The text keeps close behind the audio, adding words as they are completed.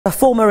A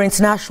former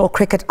international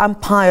cricket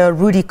umpire,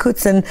 Rudi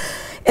Koertzen,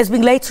 is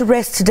being laid to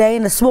rest today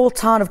in the small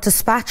town of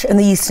Despatch in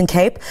the Eastern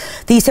Cape.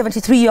 The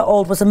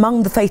 73-year-old was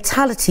among the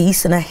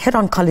fatalities in a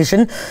head-on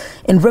collision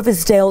in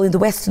Riversdale in the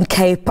Western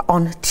Cape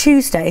on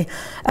Tuesday.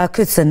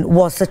 Koertzen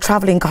was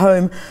travelling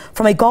home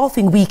from a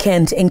golfing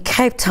weekend in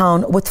Cape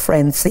Town with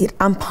friends. He had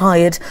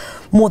umpired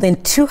more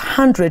than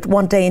 200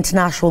 one-day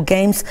international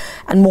games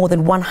and more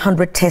than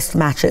 100 test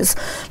matches.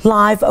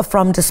 Live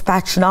from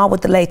Despatch now with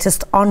the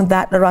latest on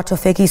that, Lerato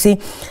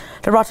Fekisi.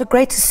 Lerato,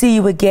 great to see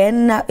you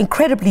again.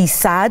 Incredibly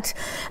sad.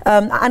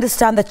 I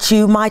understand that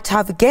you might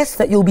have a guest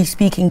that you'll be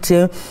speaking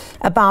to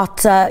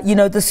about,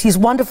 his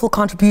wonderful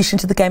contribution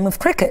to the game of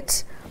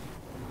cricket.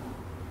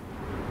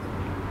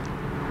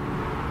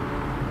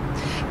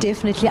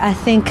 Definitely. I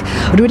think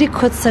Rudi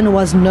Koertzen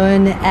was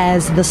known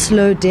as the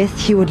slow death.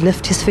 He would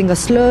lift his finger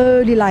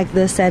slowly like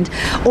this, and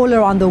all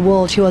around the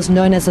world he was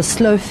known as a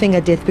slow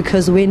finger death,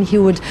 because when he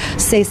would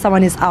say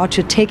someone is out,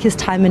 he'd take his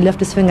time and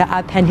lift his finger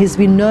up, and he's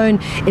been known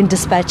in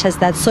Despatch as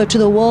that. So to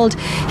the world,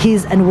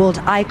 he's a world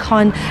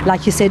icon.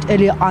 Like you said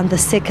earlier on, the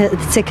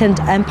second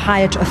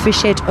umpire to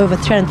officiate over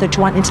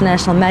 331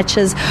 international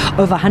matches,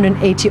 over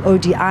 180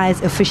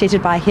 ODIs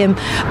officiated by him.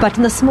 But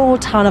in the small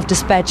town of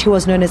Despatch, he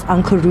was known as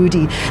Uncle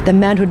Rudi, the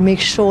man would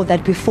make sure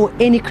that before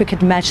any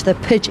cricket match the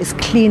pitch is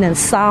clean and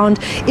sound.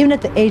 Even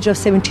at the age of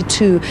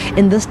 72,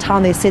 in this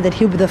town they say that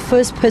he'll be the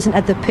first person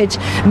at the pitch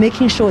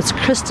making sure it's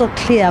crystal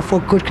clear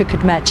for a good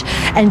cricket match.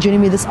 And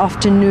joining me this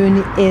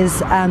afternoon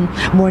is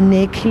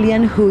Morne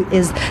Killian, who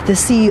is the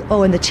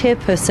CEO and the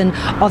chairperson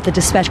of the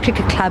Despatch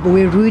Cricket Club,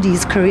 where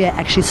Rudi's career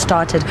actually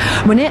started.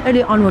 Morne,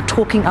 earlier on we're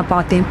talking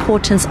about the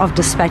importance of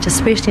Despatch,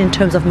 especially in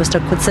terms of Mr.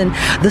 Koertzen.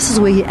 This is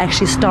where he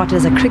actually started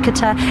as a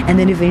cricketer and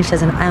then eventually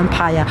as an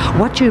umpire.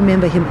 What do you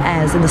remember him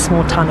as in the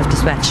small town of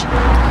Despatch?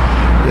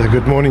 Yeah,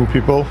 good morning,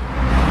 people.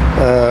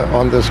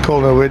 On this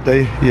cold and wet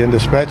day here in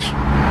Despatch,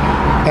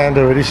 and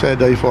a very sad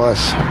day for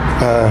us.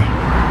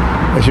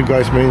 As you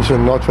guys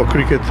mentioned, not for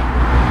cricket,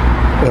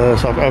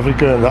 South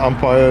Africa and the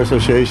Umpire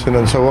Association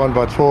and so on,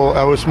 but for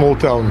our small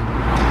town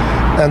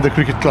and the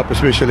cricket club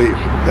especially.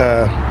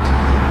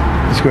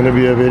 It's going to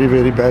be a very,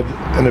 very bad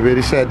and a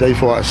very sad day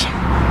for us.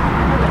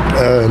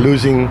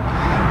 Losing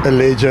a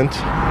legend,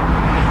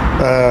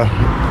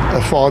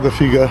 a father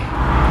figure,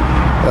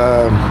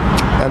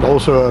 and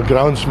also a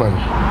groundsman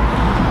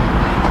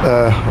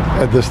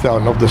at this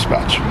town of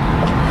Despatch.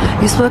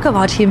 You spoke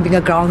about him being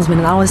a groundsman,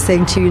 and I was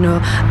saying to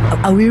you,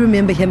 we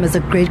remember him as a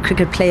great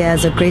cricket player,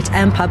 as a great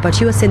umpire, but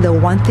you were saying the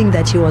one thing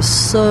that he was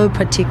so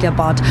particular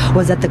about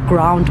was that the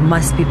ground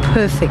must be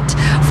perfect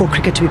for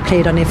cricket to be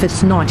played on. If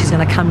it's not, he's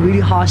going to come really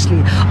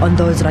harshly on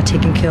those that are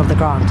taking care of the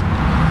ground.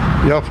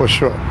 Yeah, for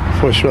sure,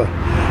 for sure.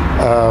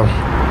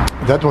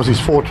 That was his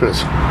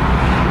fortress.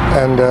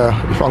 And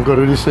if Uncle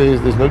Rudi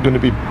says there's not going to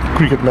be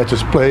cricket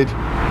matches played,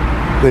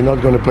 they're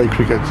not going to play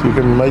cricket. You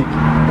can make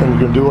and you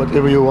can do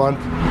whatever you want.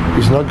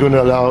 He's not going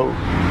to allow,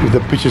 if the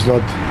pitch is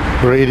not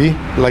ready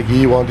like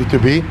he wanted to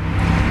be,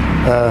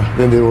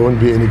 then there won't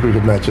be any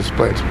cricket matches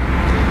played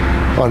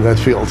on that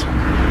field.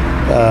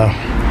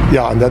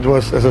 Yeah, and that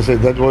was, as I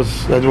said, that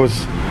was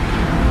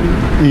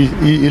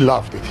he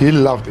loved it. He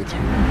loved it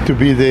to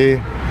be there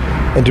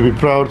and to be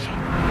proud.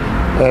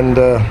 And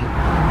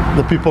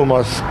the people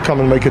must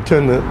come and make a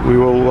turn. We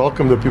will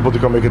welcome the people to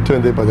come make a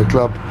turn there by the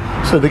club,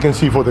 so they can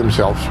see for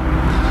themselves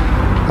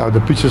how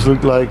the pitches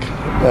look like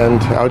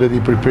and how did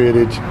he prepare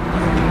it.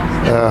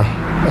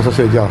 As I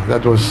said, yeah,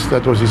 that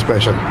was his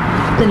passion.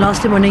 Then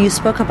lastly, Mona, you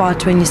spoke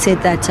about when you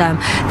said that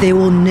there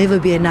will never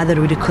be another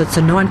Rudi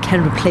Koertzen, no one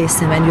can replace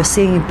him, and you're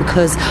saying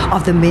because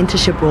of the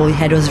mentorship role he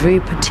had, was very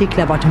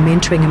particular about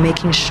mentoring and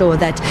making sure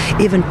that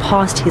even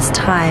past his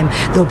time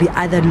there'll be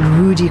other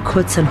Rudi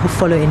Koertzen who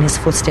follow in his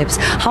footsteps.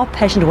 How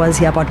passionate was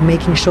he about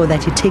making sure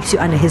that he takes you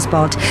under his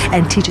belt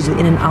and teaches you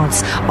in and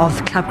outs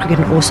of club cricket,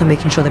 and also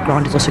making sure the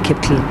ground is also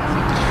kept clean?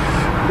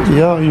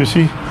 Yeah, you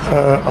see,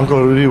 Uncle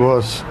Rudi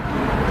was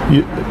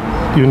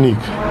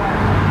unique,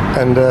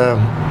 and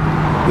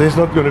there's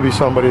not going to be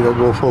somebody that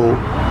will fill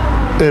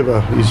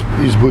ever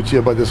his boots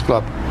here by this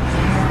club.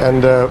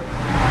 And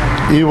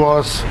he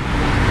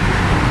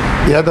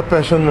had a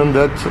passion and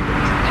that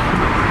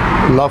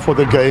love for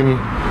the game,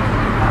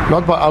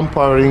 not by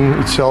umpiring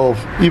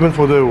itself, even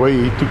for the way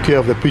he took care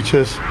of the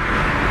pitches,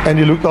 and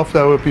he looked after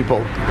our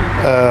people.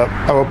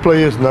 Our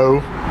players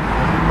know,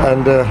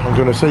 and I'm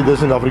going to say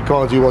this in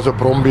Afrikaans, he was a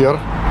brombeer.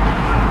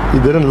 He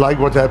didn't like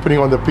what's happening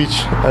on the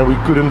pitch, and we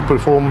couldn't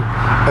perform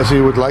as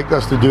he would like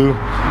us to do.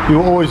 He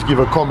will always give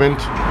a comment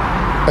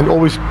and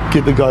always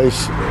get the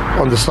guys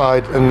on the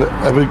side and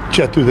have a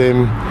chat to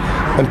them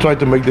and try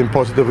to make them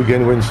positive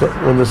again when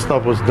the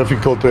stuff was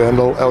difficult to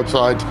handle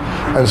outside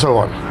and so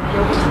on.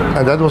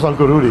 And that was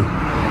Uncle Rudi.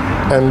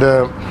 And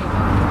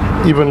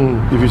even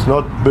if he's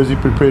not busy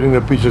preparing the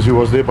pitches, he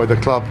was there by the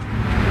club,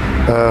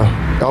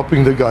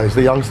 helping the guys,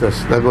 the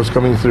youngsters that was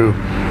coming through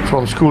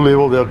from school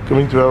level. They're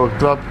coming to our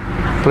club,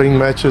 playing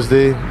matches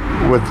there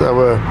with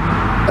our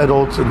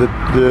adults and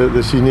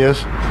the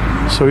seniors.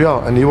 So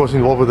yeah, and he was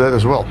involved with that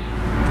as well.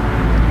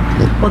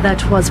 Well,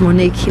 that was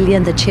Monet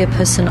Killian, the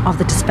chairperson of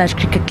the Despatch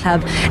Cricket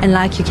Club, and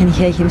like you can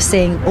hear him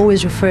saying,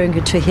 always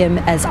referring to him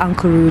as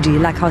Uncle Rudi.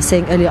 Like I was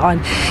saying earlier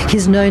on,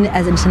 he's known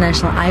as an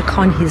international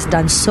icon. He's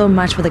done so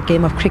much for the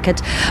game of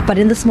cricket, but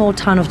in the small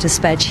town of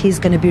Despatch, he's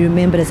going to be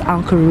remembered as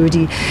Uncle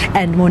Rudi.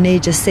 And Monet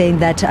just saying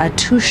that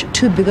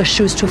two bigger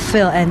shoes to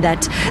fill, and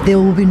that there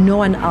will be no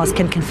one else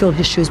can fill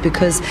his shoes,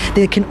 because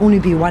there can only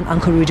be one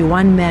Uncle Rudi,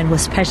 one man who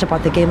is passionate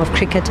about the game of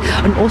cricket,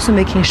 and also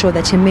making sure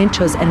that he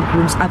mentors and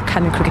grooms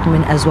upcoming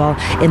cricketmen as well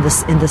in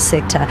this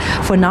sector.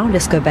 For now,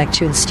 let's go back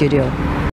to the studio.